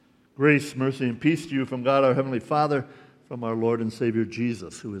Grace, mercy, and peace to you from God our Heavenly Father, from our Lord and Savior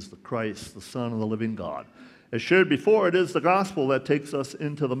Jesus, who is the Christ, the Son of the living God. As shared before, it is the gospel that takes us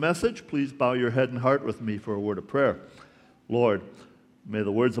into the message. Please bow your head and heart with me for a word of prayer. Lord, may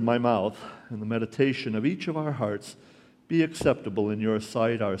the words of my mouth and the meditation of each of our hearts be acceptable in your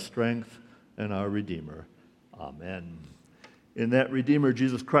sight, our strength and our Redeemer. Amen. In that Redeemer,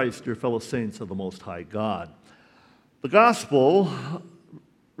 Jesus Christ, your fellow saints of the Most High God. The gospel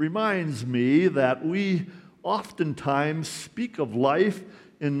reminds me that we oftentimes speak of life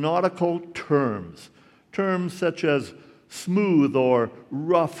in nautical terms. Terms such as smooth or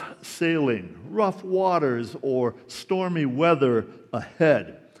rough sailing, rough waters, or stormy weather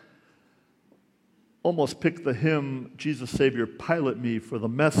ahead. Almost picked the hymn, Jesus Savior Pilot Me, for the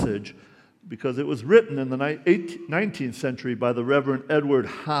message, because it was written in the 19th century by the Reverend Edward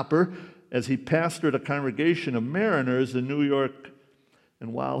Hopper as he pastored a congregation of mariners in New York.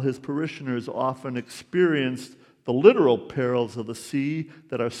 And while his parishioners often experienced the literal perils of the sea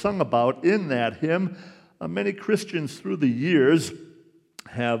that are sung about in that hymn, many Christians through the years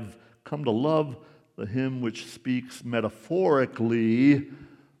have come to love the hymn which speaks metaphorically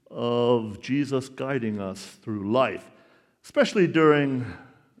of Jesus guiding us through life, especially during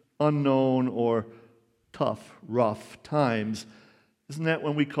unknown or tough, rough times. Isn't that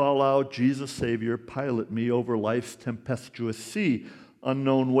when we call out, Jesus Savior, pilot me over life's tempestuous sea?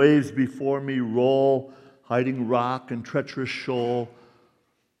 Unknown waves before me roll, hiding rock and treacherous shoal.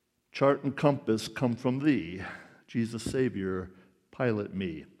 Chart and compass come from thee, Jesus Savior, pilot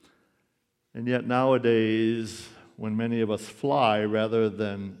me. And yet nowadays, when many of us fly rather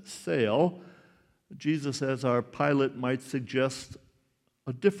than sail, Jesus as our pilot might suggest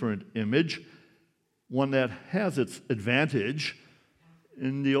a different image, one that has its advantage.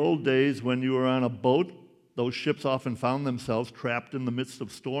 In the old days when you were on a boat, those ships often found themselves trapped in the midst of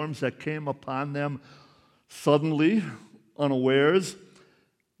storms that came upon them suddenly, unawares.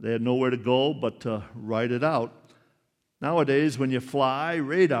 They had nowhere to go but to ride it out. Nowadays, when you fly,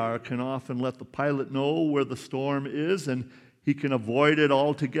 radar can often let the pilot know where the storm is, and he can avoid it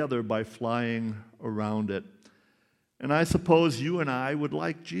altogether by flying around it. And I suppose you and I would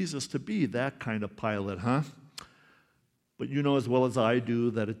like Jesus to be that kind of pilot, huh? But you know as well as I do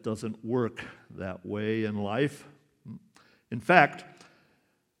that it doesn't work that way in life. In fact,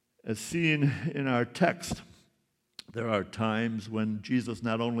 as seen in our text, there are times when Jesus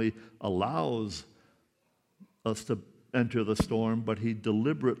not only allows us to enter the storm, but he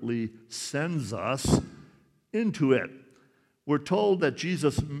deliberately sends us into it. We're told that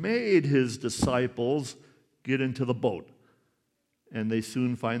Jesus made his disciples get into the boat, and they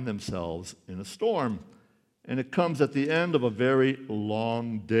soon find themselves in a storm. And it comes at the end of a very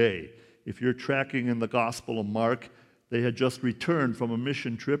long day. If you're tracking in the Gospel of Mark, they had just returned from a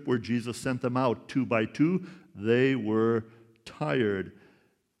mission trip where Jesus sent them out 2 by 2. They were tired.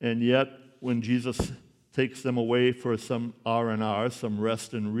 And yet, when Jesus takes them away for some R&R, some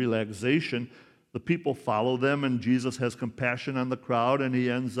rest and relaxation, the people follow them, and Jesus has compassion on the crowd, and he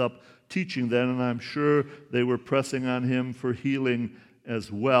ends up teaching them, and I'm sure they were pressing on him for healing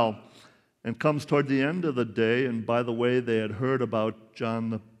as well. And comes toward the end of the day, and by the way, they had heard about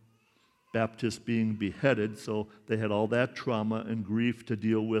John the Baptist being beheaded, so they had all that trauma and grief to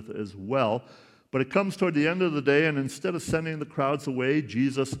deal with as well. But it comes toward the end of the day, and instead of sending the crowds away,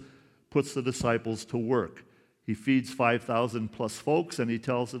 Jesus puts the disciples to work. He feeds 5,000 plus folks, and he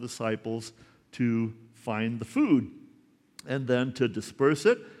tells the disciples to find the food, and then to disperse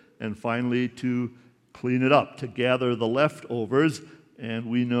it, and finally to clean it up, to gather the leftovers.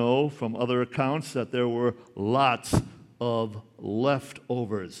 And we know from other accounts that there were lots of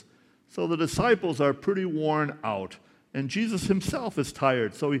leftovers. So the disciples are pretty worn out, and Jesus himself is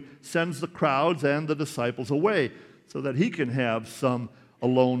tired. So he sends the crowds and the disciples away so that he can have some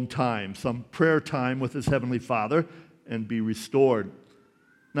alone time, some prayer time with his heavenly Father, and be restored.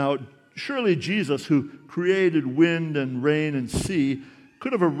 Now, surely Jesus, who created wind and rain and sea,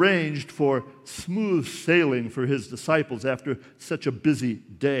 could have arranged for smooth sailing for his disciples after such a busy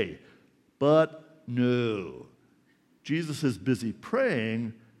day. But no. Jesus is busy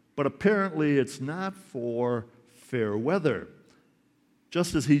praying, but apparently it's not for fair weather.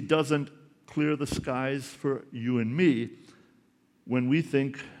 Just as he doesn't clear the skies for you and me when we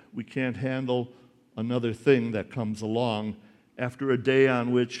think we can't handle another thing that comes along after a day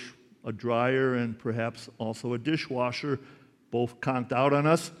on which a dryer and perhaps also a dishwasher both conked out on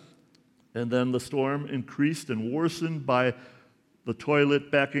us, and then the storm increased and worsened by the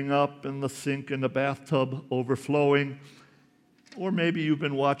toilet backing up and the sink and the bathtub overflowing. Or maybe you've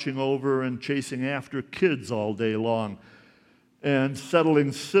been watching over and chasing after kids all day long. and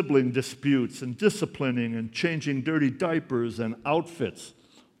settling sibling disputes and disciplining and changing dirty diapers and outfits.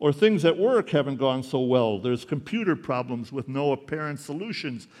 Or things at work haven't gone so well. There's computer problems with no apparent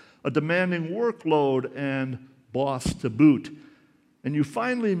solutions, a demanding workload, and boss to boot. And you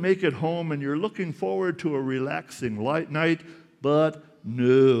finally make it home and you're looking forward to a relaxing light night, but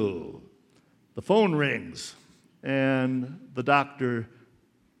no. The phone rings and the doctor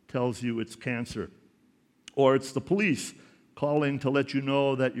tells you it's cancer. Or it's the police calling to let you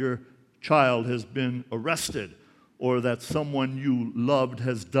know that your child has been arrested or that someone you loved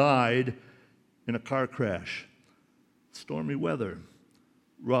has died in a car crash. Stormy weather,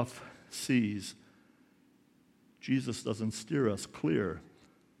 rough seas. Jesus doesn't steer us clear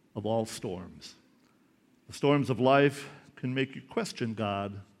of all storms. The storms of life can make you question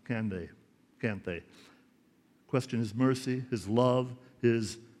God, can't they? Question His mercy, His love,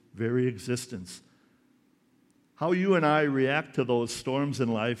 His very existence. How you and I react to those storms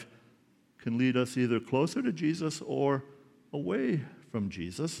in life can lead us either closer to Jesus or away from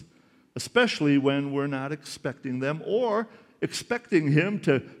Jesus, especially when we're not expecting them or expecting Him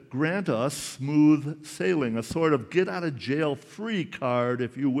to grant us smooth sailing, a sort of get-out-of-jail-free card,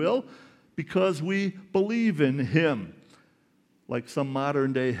 if you will, because we believe in Him, like some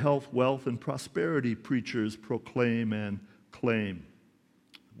modern-day health, wealth, and prosperity preachers proclaim and claim.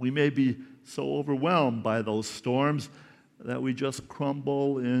 We may be so overwhelmed by those storms that we just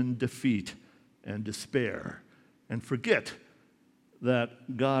crumble in defeat and despair and forget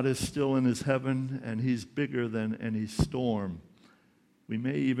that God is still in His heaven and He's bigger than any storm. We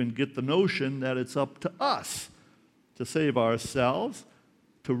may even get the notion that it's up to us to save ourselves,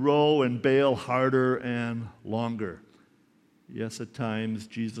 to row and bail harder and longer. Yes, at times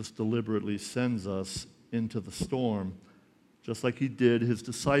Jesus deliberately sends us into the storm, just like He did His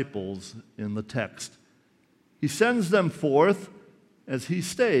disciples in the text. He sends them forth as He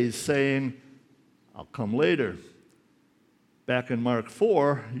stays, saying, I'll come later. Back in Mark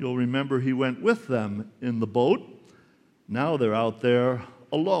 4, you'll remember He went with them in the boat. Now they're out there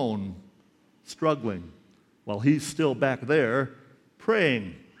alone, struggling, while He's still back there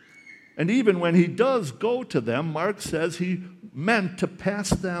praying. And even when He does go to them, Mark says He meant to pass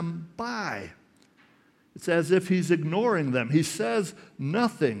them by. It's as if He's ignoring them. He says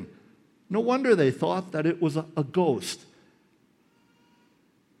nothing. No wonder they thought that it was a ghost.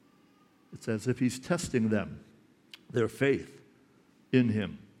 It's as if He's testing them, their faith in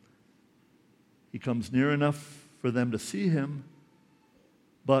Him. He comes near enough for them to see Him,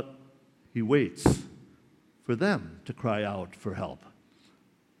 but He waits for them to cry out for help.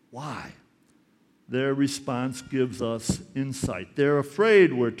 Why? Their response gives us insight. They're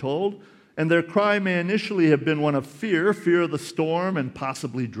afraid, we're told, and their cry may initially have been one of fear of the storm and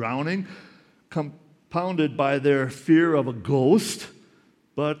possibly drowning, compounded by their fear of a ghost,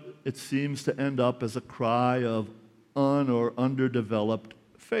 but it seems to end up as a cry of or underdeveloped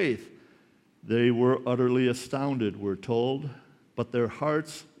faith. They were utterly astounded, we're told, but their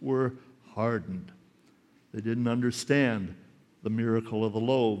hearts were hardened. They didn't understand the miracle of the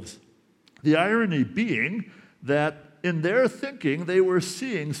loaves. The irony being that in their thinking, they were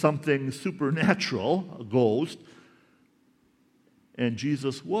seeing something supernatural, a ghost, and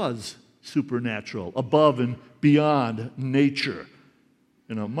Jesus was supernatural, above and beyond nature,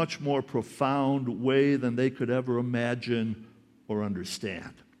 in a much more profound way than they could ever imagine or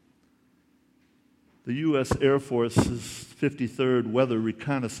understand. The U.S. Air Force's 53rd Weather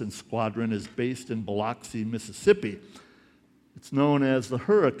Reconnaissance Squadron is based in Biloxi, Mississippi. It's known as the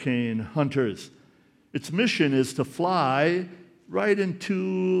Hurricane Hunters. Its mission is to fly right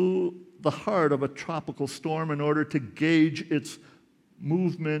into the heart of a tropical storm in order to gauge its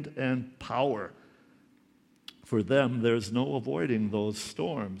movement and power. For them, there's no avoiding those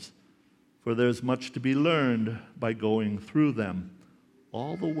storms, for there's much to be learned by going through them,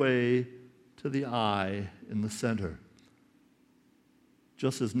 all the way to the eye in the center.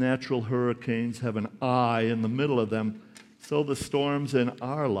 Just as natural hurricanes have an eye in the middle of them, so the storms in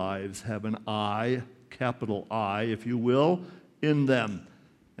our lives have an eye, capital I, if you will, in them.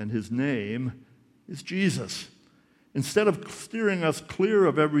 And His name is Jesus. Instead of steering us clear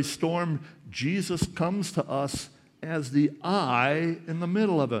of every storm, Jesus comes to us as the I in the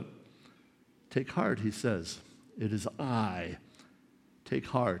middle of it. Take heart, He says. It is I. Take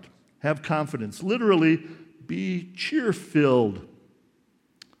heart. Have confidence. Literally, be cheer-filled.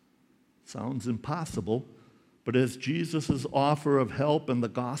 Sounds impossible, but as Jesus' offer of help and the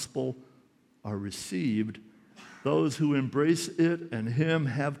gospel are received, those who embrace it and Him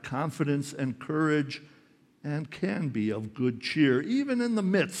have confidence and courage and can be of good cheer, even in the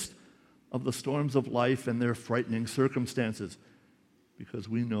midst of the storms of life and their frightening circumstances. because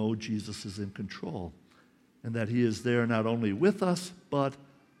we know Jesus is in control and that he is there not only with us, but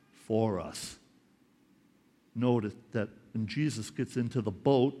for us. Note that when Jesus gets into the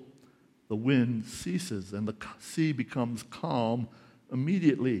boat, the wind ceases and the sea becomes calm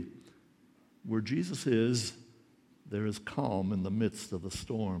immediately. Where Jesus is, there is calm in the midst of the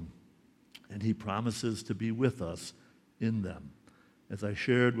storm, and he promises to be with us in them. As I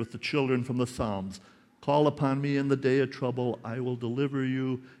shared with the children from the Psalms, call upon me in the day of trouble, I will deliver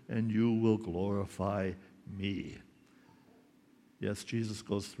you, and you will glorify me. Yes, Jesus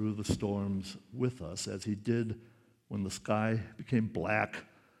goes through the storms with us, as he did when the sky became black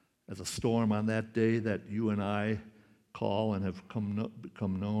as a storm on that day that you and I call and have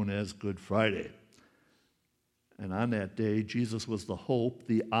become known as Good Friday. And on that day, Jesus was the hope,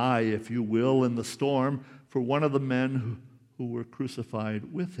 the eye, if you will, in the storm for one of the men who were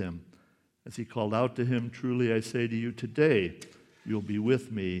crucified with him. As he called out to him, truly I say to you, today you'll be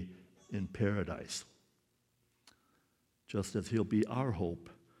with me in paradise. Just as he'll be our hope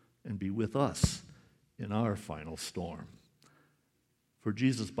and be with us in our final storm. For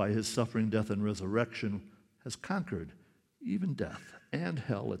Jesus, by his suffering, death, and resurrection, has conquered even death and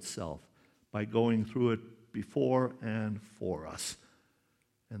hell itself by going through it before and for us.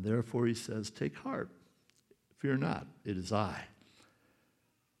 And therefore he says, take heart, fear not, it is I.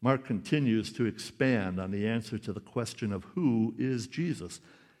 Mark continues to expand on the answer to the question of who is Jesus.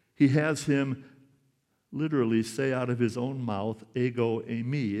 He has him literally say out of his own mouth, ego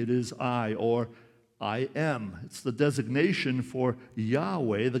eimi, it is I, or I am. It's the designation for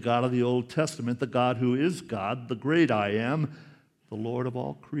Yahweh, the God of the Old Testament, the God who is God, the great I am, the Lord of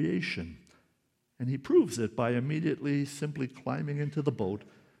all creation. And he proves it by immediately simply climbing into the boat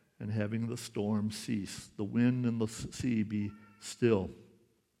and having the storm cease, the wind and the sea be still.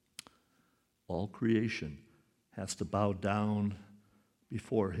 All creation has to bow down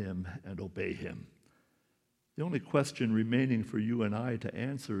before him and obey him. The only question remaining for you and I to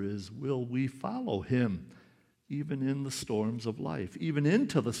answer is, will we follow him even in the storms of life, even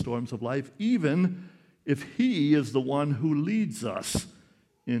into the storms of life, even if he is the one who leads us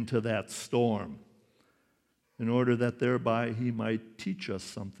into that storm, in order that thereby he might teach us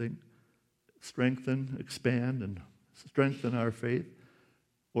something, strengthen, expand, and strengthen our faith,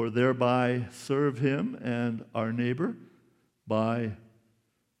 or thereby serve him and our neighbor by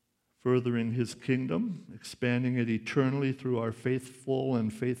furthering his kingdom, expanding it eternally through our faithful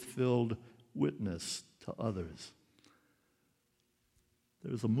and faith-filled witness to others.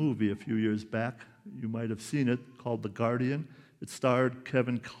 There was a movie a few years back, you might have seen it, called The Guardian. It starred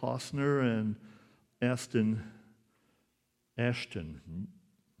Kevin Costner and Ashton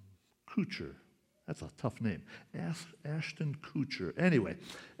Kutcher. That's a tough name. Ashton Kutcher. Anyway,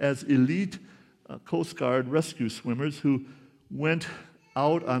 as elite Coast Guard rescue swimmers who went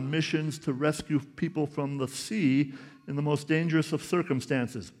out on missions to rescue people from the sea in the most dangerous of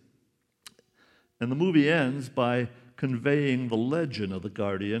circumstances. And the movie ends by conveying the legend of the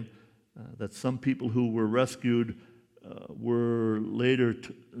Guardian, that some people who were rescued were later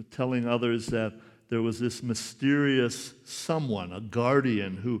telling others that there was this mysterious someone, a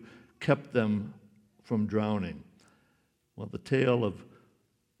guardian, who kept them from drowning. Well, the tale of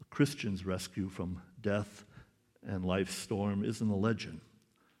a Christian's rescue from death and life's storm isn't a legend.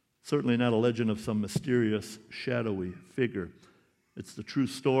 Certainly not a legend of some mysterious, shadowy figure. It's the true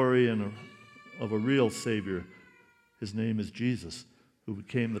story of a real Savior. His name is Jesus, who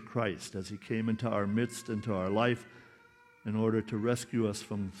became the Christ as he came into our midst, into our life, in order to rescue us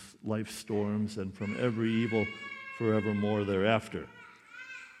from life's storms and from every evil forevermore thereafter.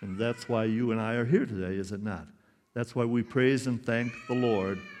 And that's why you and I are here today, is it not? That's why we praise and thank the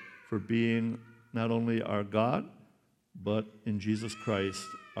Lord for being not only our God, but in Jesus Christ,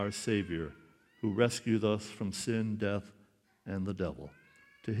 our Savior, who rescued us from sin, death, and the devil.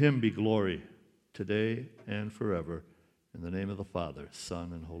 To him be glory today and forever. In the name of the Father,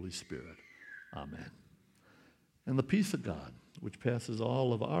 Son, and Holy Spirit. Amen. And the peace of God, which passes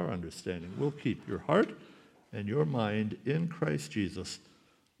all of our understanding, will keep your heart and your mind in Christ Jesus,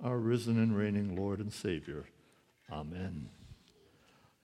 our risen and reigning Lord and Savior. Amen.